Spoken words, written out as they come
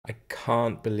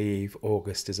can't believe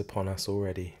August is upon us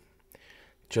already.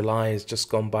 July has just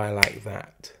gone by like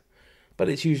that. But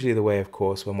it's usually the way, of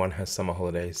course, when one has summer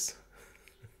holidays.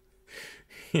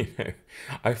 You know,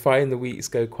 I find the weeks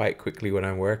go quite quickly when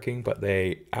I'm working, but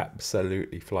they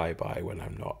absolutely fly by when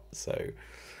I'm not.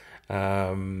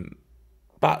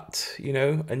 But, you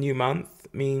know, a new month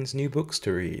means new books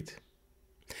to read.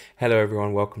 Hello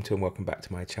everyone, welcome back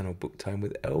to my channel, Book Time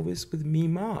with Elvis, with me,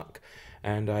 Mark.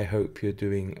 And I hope you're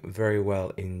doing very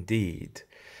well indeed.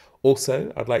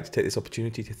 Also, I'd like to take this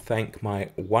opportunity to thank my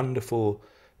wonderful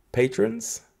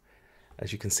patrons,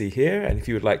 as you can see here. And if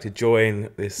you would like to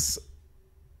join this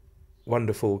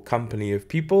wonderful company of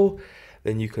people,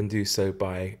 then you can do so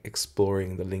by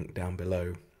exploring the link down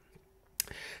below.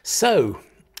 So,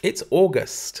 it's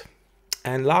August.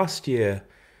 And last year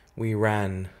we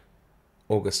ran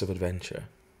August of Adventure.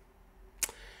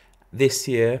 This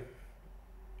year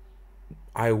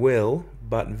I will,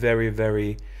 but very,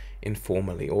 very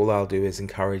informally. All I'll do is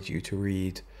encourage you to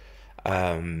read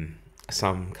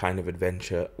some kind of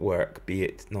adventure work, be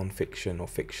it non-fiction or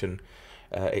fiction.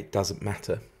 It doesn't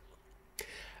matter.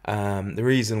 The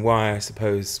reason why I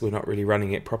suppose we're not really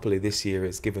running it properly this year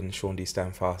is given Sean D.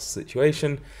 Stanfast's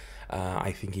situation.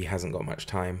 I think he hasn't got much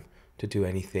time to do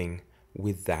anything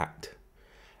with that.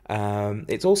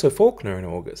 It's also Faulkner in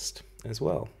August as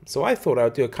well. So I thought I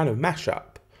would do a kind of mashup,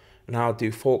 and I'll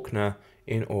do Faulkner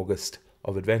in August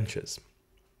of Adventures.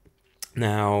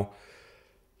 Now,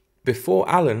 before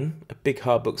Alan at Big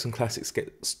Hard Books and Classics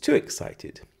gets too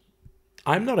excited,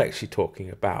 I'm not actually talking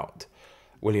about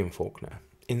William Faulkner.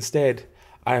 Instead,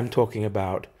 I am talking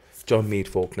about John Mead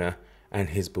Faulkner and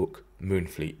his book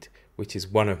Moonfleet, which is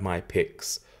one of my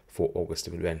picks for August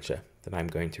of Adventure that I'm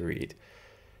going to read.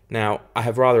 Now, I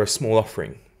have rather a small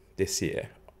offering this year,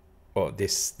 or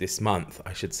this month,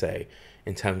 I should say,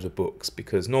 in terms of books,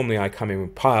 because normally I come in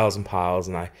with piles and piles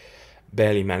and I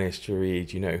barely manage to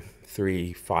read, you know,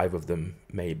 3-5 of them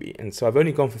maybe. And so I've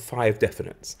only gone for 5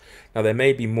 definites. Now, there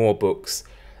may be more books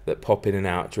that pop in and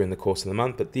out during the course of the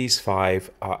month, but these 5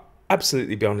 are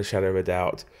absolutely, beyond a shadow of a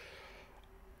doubt,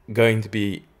 going to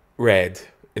be read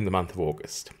in the month of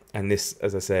August. And this,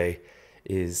 as I say,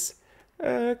 is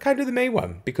kind of the main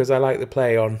one, because I like the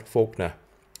play on Faulkner,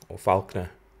 or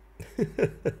Falkner.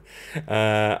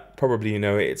 Probably you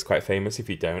know it, it's quite famous. If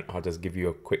you don't, I'll just give you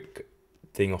a quick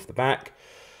thing off the back.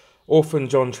 Orphan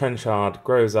John Trenchard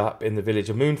grows up in the village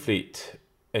of Moonfleet,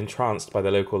 entranced by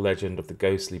the local legend of the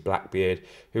ghostly Blackbeard,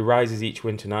 who rises each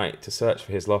winter night to search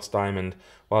for his lost diamond.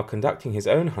 While conducting his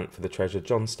own hunt for the treasure,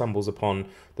 John stumbles upon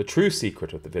the true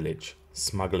secret of the village: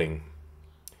 smuggling.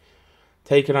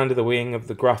 Taken under the wing of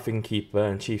the gruff innkeeper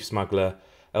and chief smuggler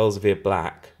Elzevir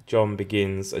Black, John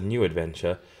begins a new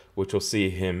adventure, which will see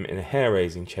him in a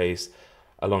hair-raising chase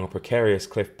along a precarious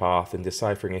cliff path and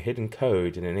deciphering a hidden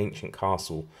code in an ancient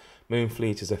castle.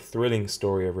 Moonfleet is a thrilling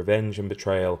story of revenge and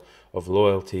betrayal, of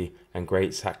loyalty and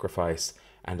great sacrifice,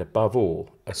 and above all,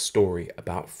 a story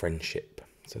about friendship.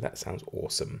 So that sounds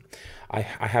awesome. I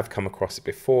have come across it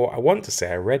before. I want to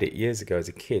say I read it years ago as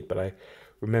a kid, but I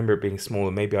remember it being smaller.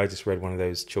 Maybe I just read one of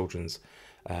those children's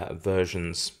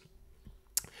versions.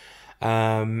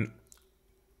 Now,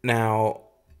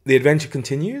 the adventure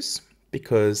continues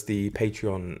because the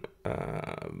Patreon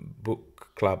book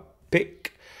club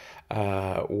pick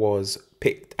was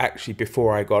picked actually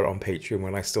before I got on Patreon,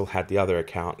 when I still had the other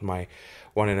account. My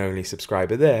one and only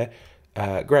subscriber there,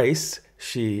 Grace,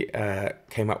 she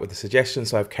came up with a suggestion,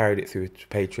 so I've carried it through to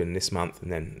Patreon this month,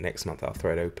 and then next month I'll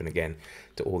throw it open again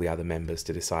to all the other members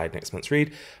to decide next month's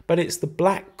read. But it's The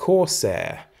Black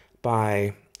Corsair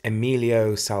by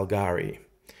Emilio Salgari,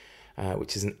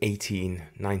 which is an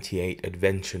 1898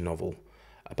 adventure novel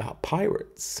about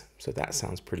pirates. So that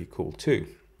sounds pretty cool too.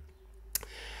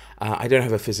 I don't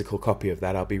have a physical copy of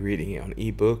that. I'll be reading it on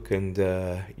ebook, and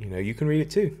you know, you can read it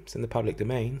too. It's in the public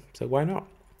domain, so why not?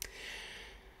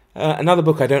 Another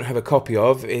book I don't have a copy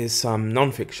of is some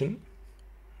non-fiction,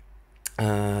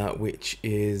 which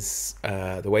is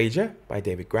The Wager by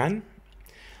David Gran.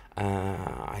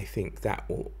 I think that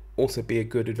will also be a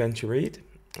good adventure read.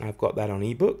 I've got that on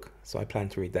ebook, so I plan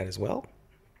to read that as well.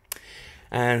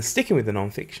 And sticking with the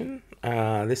non-fiction,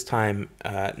 this time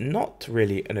not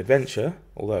really an adventure,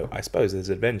 although I suppose there's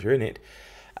adventure in it,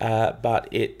 but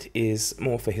it is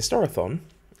more for Historathon,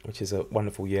 which is a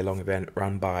wonderful year-long event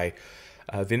run by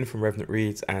Vin from Revenant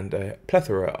Reads and a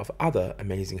plethora of other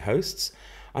amazing hosts.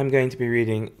 I'm going to be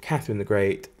reading Catherine the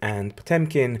Great and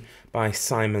Potemkin by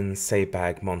Simon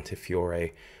Sebag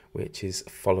Montefiore, which is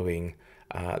following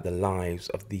the lives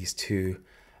of these two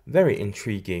very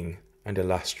intriguing and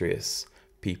illustrious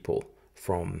people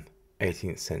from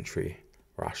 18th century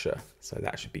Russia. So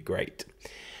that should be great.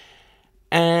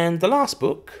 And the last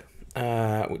book,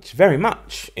 which is very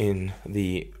much in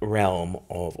the realm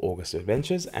of August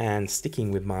Adventures and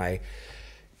sticking with my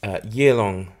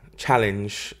year-long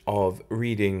challenge of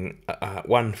reading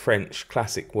one French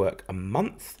classic work a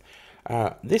month.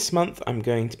 This month I'm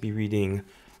going to be reading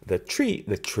The Tree.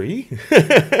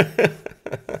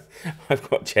 I've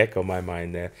got Czech on my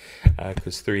mind there,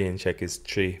 because 3 in Czech is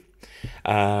tree.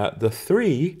 The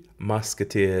Three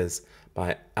Musketeers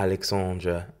by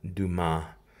Alexandre Dumas.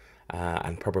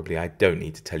 And probably I don't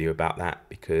need to tell you about that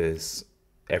because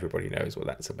everybody knows what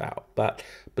that's about. But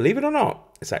believe it or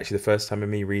not, it's actually the first time of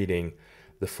me reading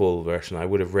the full version. I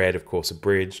would have read, of course,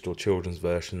 abridged or children's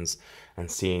versions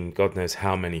and seen God knows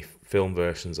how many film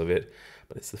versions of it.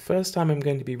 But it's the first time I'm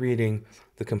going to be reading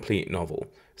the complete novel.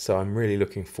 So I'm really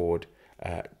looking forward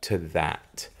to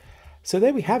that. So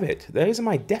there we have it. Those are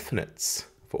my definites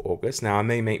for August. Now, I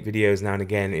may make videos now and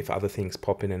again if other things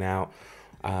pop in and out.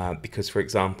 Because, for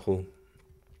example,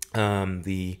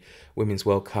 the Women's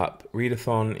World Cup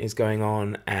readathon is going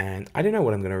on, and I don't know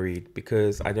what I'm going to read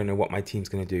because I don't know what my team's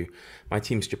going to do. My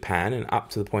team's Japan, and up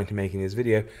to the point of making this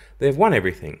video, they've won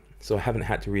everything, so I haven't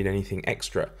had to read anything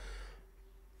extra.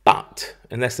 But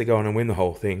unless they go on and win the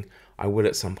whole thing, I would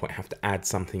at some point have to add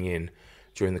something in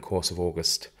during the course of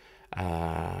August,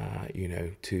 you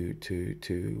know, to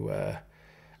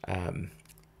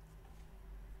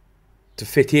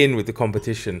fit in with the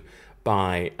competition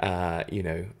by, you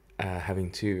know,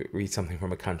 having to read something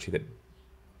from a country that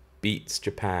beats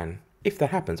Japan. If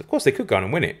that happens, of course, they could go on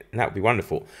and win it, and that would be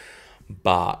wonderful.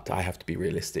 But I have to be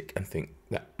realistic and think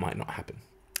that might not happen.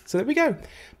 So there we go.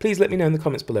 Please let me know in the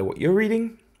comments below what you're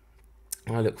reading.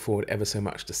 I look forward ever so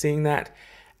much to seeing that.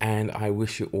 And I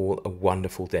wish you all a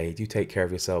wonderful day. Do take care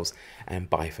of yourselves, and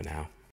bye for now.